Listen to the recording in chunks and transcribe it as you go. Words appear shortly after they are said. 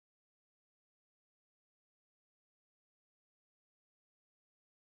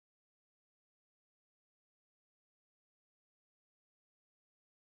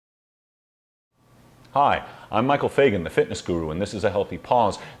Hi, I'm Michael Fagan, the fitness guru, and this is A Healthy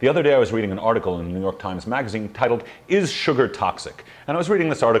Pause. The other day I was reading an article in the New York Times Magazine titled, "Is Sugar Toxic?" And I was reading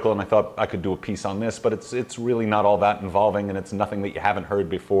this article and I thought I could do a piece on this, but it's really not all that involving, and it's nothing that you haven't heard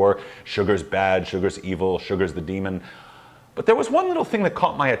before. Sugar's bad, sugar's evil, sugar's the demon. But there was one little thing that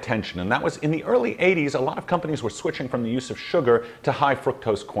caught my attention, and that was in the early 80s, a lot of companies were switching from the use of sugar to high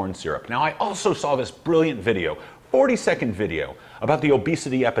fructose corn syrup. Now, I also saw this brilliant video, 40-second video, about the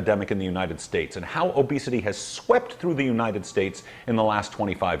obesity epidemic in the United States and how obesity has swept through the United States in the last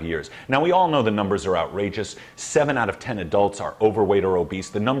 25 years. Now, we all know the numbers are outrageous. 7 out of 10 adults are overweight or obese.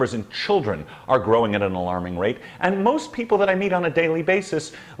 The numbers in children are growing at an alarming rate. And most people that I meet on a daily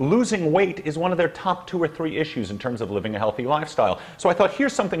basis, losing weight is one of their top 2 or 3 issues in terms of living a healthy lifestyle. So I thought,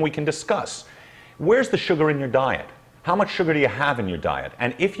 here's something we can discuss. Where's the sugar in your diet? How much sugar do you have in your diet?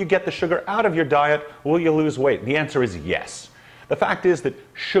 And if you get the sugar out of your diet, will you lose weight? The answer is yes. The fact is that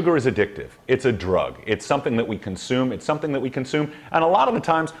sugar is addictive. It's a drug. It's something that we consume. It's something that we consume. And a lot of the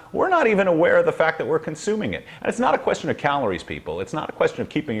times, we're not even aware of the fact that we're consuming it. And it's not a question of calories, people. It's not a question of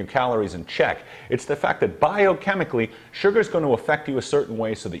keeping your calories in check. It's the fact that biochemically, sugar is going to affect you a certain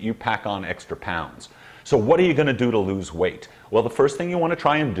way so that you pack on extra pounds. So what are you going to do to lose weight? Well, the first thing you want to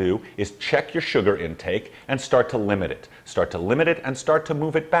try and do is check your sugar intake and start to limit it. Start to limit it and start to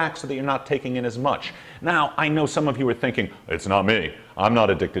move it back so that you're not taking in as much. Now, I know some of you are thinking, it's not me. I'm not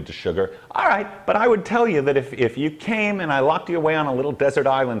addicted to sugar. All right, but I would tell you that if you came and I locked you away on a little desert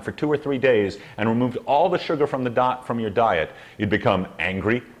island for 2 or 3 days and removed all the sugar from your diet, you'd become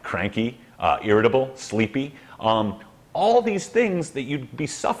angry, cranky, irritable, sleepy. All these things that you'd be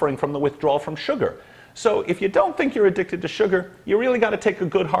suffering from the withdrawal from sugar. So if you don't think you're addicted to sugar, you really got to take a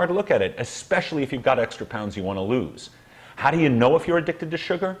good hard look at it, especially if you've got extra pounds you want to lose. How do you know if you're addicted to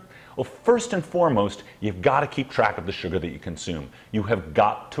sugar? Well, first and foremost, you've got to keep track of the sugar that you consume. You have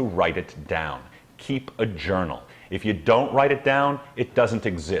got to write it down. Keep a journal. If you don't write it down, it doesn't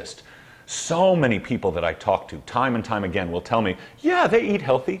exist. So many people that I talk to, time and time again, will tell me, yeah, they eat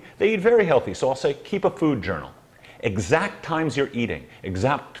healthy, they eat very healthy. So I'll say, keep a food journal. Exact times you're eating,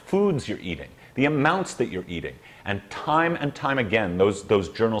 exact foods you're eating, the amounts that you're eating, and time again, those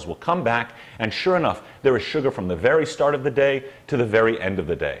journals will come back, and sure enough, there is sugar from the very start of the day to the very end of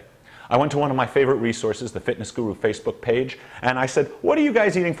the day. I went to one of my favorite resources, the Fitness Guru Facebook page, and I said, what are you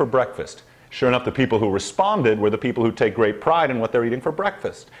guys eating for breakfast? Sure enough, the people who responded were the people who take great pride in what they're eating for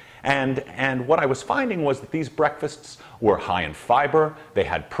breakfast. And what I was finding was that these breakfasts were high in fiber, they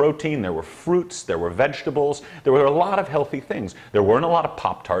had protein, there were fruits, there were vegetables, there were a lot of healthy things. There weren't a lot of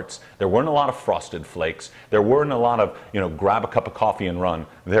Pop-Tarts, there weren't a lot of Frosted Flakes, there weren't a lot of, grab a cup of coffee and run.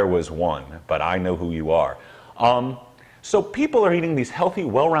 There was one, but I know who you are. So people are eating these healthy,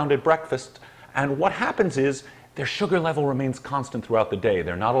 well-rounded breakfasts, and what happens is their sugar level remains constant throughout the day.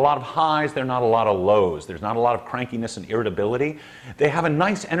 There are not a lot of highs, there are not a lot of lows. There's not a lot of crankiness and irritability. They have a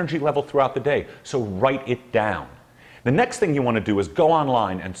nice energy level throughout the day, so write it down. The next thing you want to do is go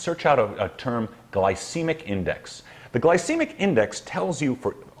online and search out a term, glycemic index. The glycemic index tells you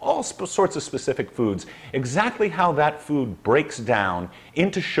for all sorts of specific foods exactly how that food breaks down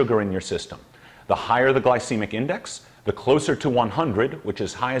into sugar in your system. The higher the glycemic index, the closer to 100, which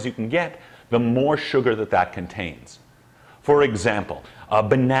is as high as you can get, the more sugar that contains. For example, a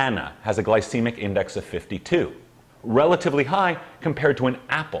banana has a glycemic index of 52, relatively high compared to an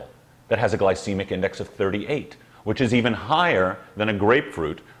apple that has a glycemic index of 38, which is even higher than a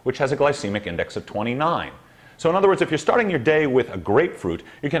grapefruit, which has a glycemic index of 29. So in other words, if you're starting your day with a grapefruit,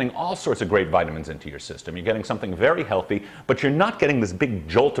 you're getting all sorts of great vitamins into your system. You're getting something very healthy, but you're not getting this big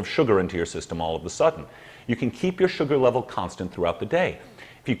jolt of sugar into your system all of a sudden. You can keep your sugar level constant throughout the day.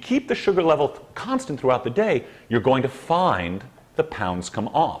 If you keep the sugar level constant throughout the day, you're going to find the pounds come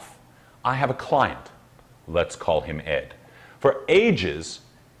off. I have a client, let's call him Ed. For ages,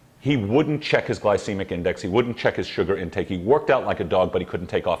 he wouldn't check his glycemic index, he wouldn't check his sugar intake, he worked out like a dog, but he couldn't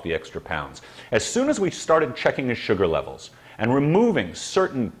take off the extra pounds. As soon as we started checking his sugar levels and removing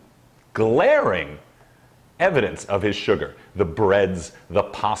certain glaring evidence of his sugar, the breads, the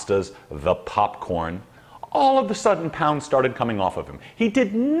pastas, the popcorn, all of a sudden pounds started coming off of him. He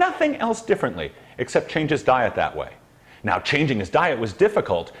did nothing else differently except change his diet that way. Now, changing his diet was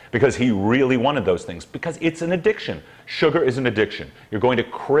difficult because he really wanted those things, because it's an addiction. Sugar is an addiction. You're going to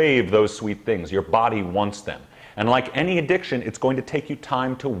crave those sweet things. Your body wants them. And like any addiction, it's going to take you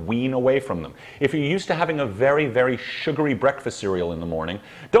time to wean away from them. If you're used to having a very, very sugary breakfast cereal in the morning,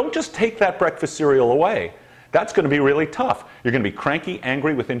 don't just take that breakfast cereal away. That's going to be really tough. You're going to be cranky,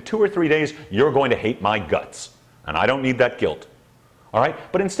 angry. Within 2 or 3 days, you're going to hate my guts. And I don't need that guilt. All right?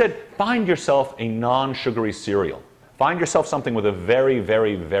 But instead, find yourself a non-sugary cereal. Find yourself something with a very,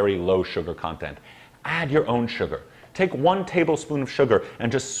 very, very low sugar content. Add your own sugar. Take 1 tablespoon of sugar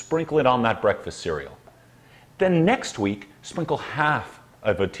and just sprinkle it on that breakfast cereal. Then next week, sprinkle half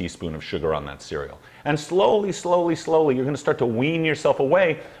of a teaspoon of sugar on that cereal. And slowly, slowly, slowly, you're going to start to wean yourself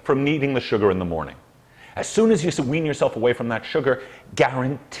away from needing the sugar in the morning. As soon as you wean yourself away from that sugar,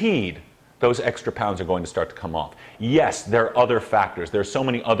 guaranteed those extra pounds are going to start to come off. Yes, there are other factors. There are so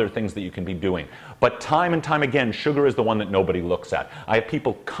many other things that you can be doing. But time and time again, sugar is the one that nobody looks at. I have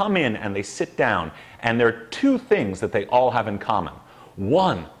people come in and they sit down, and there are 2 things that they all have in common.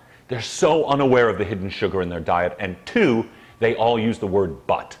 1, they're so unaware of the hidden sugar in their diet, and 2, they all use the word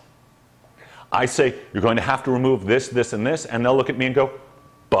but. I say, you're going to have to remove this, this, and this, and they'll look at me and go,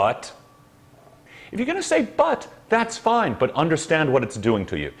 but? If you're going to say but, that's fine, but understand what it's doing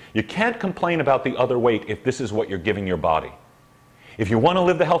to you. You can't complain about the other weight if this is what you're giving your body. If you want to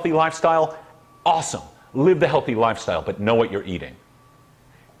live the healthy lifestyle, awesome. Live the healthy lifestyle, but know what you're eating.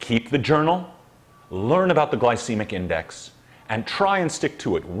 Keep the journal, learn about the glycemic index, and try and stick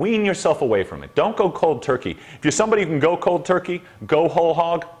to it. Wean yourself away from it. Don't go cold turkey. If you're somebody who can go cold turkey, go whole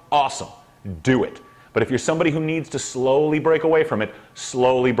hog, awesome. Do it. But if you're somebody who needs to slowly break away from it,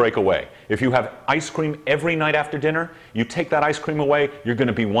 slowly break away. If you have ice cream every night after dinner, you take that ice cream away, you're going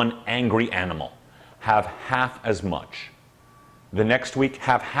to be one angry animal. Have half as much. The next week,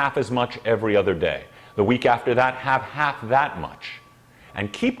 have half as much every other day. The week after that, have half that much.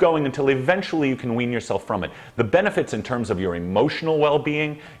 And keep going until eventually you can wean yourself from it. The benefits in terms of your emotional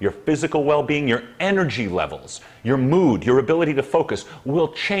well-being, your physical well-being, your energy levels, your mood, your ability to focus will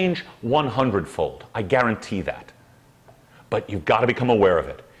change 100-fold. I guarantee that. But you've got to become aware of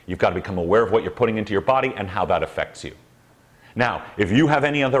it. You've got to become aware of what you're putting into your body and how that affects you. Now, if you have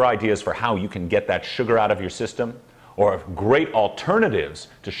any other ideas for how you can get that sugar out of your system, or great alternatives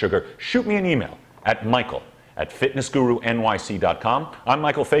to sugar, shoot me an email at michael@fitnessgurunyc.com. I'm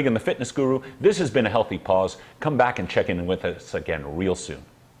Michael Fagan, the Fitness Guru. This has been A Healthy Pause. Come back and check in with us again real soon.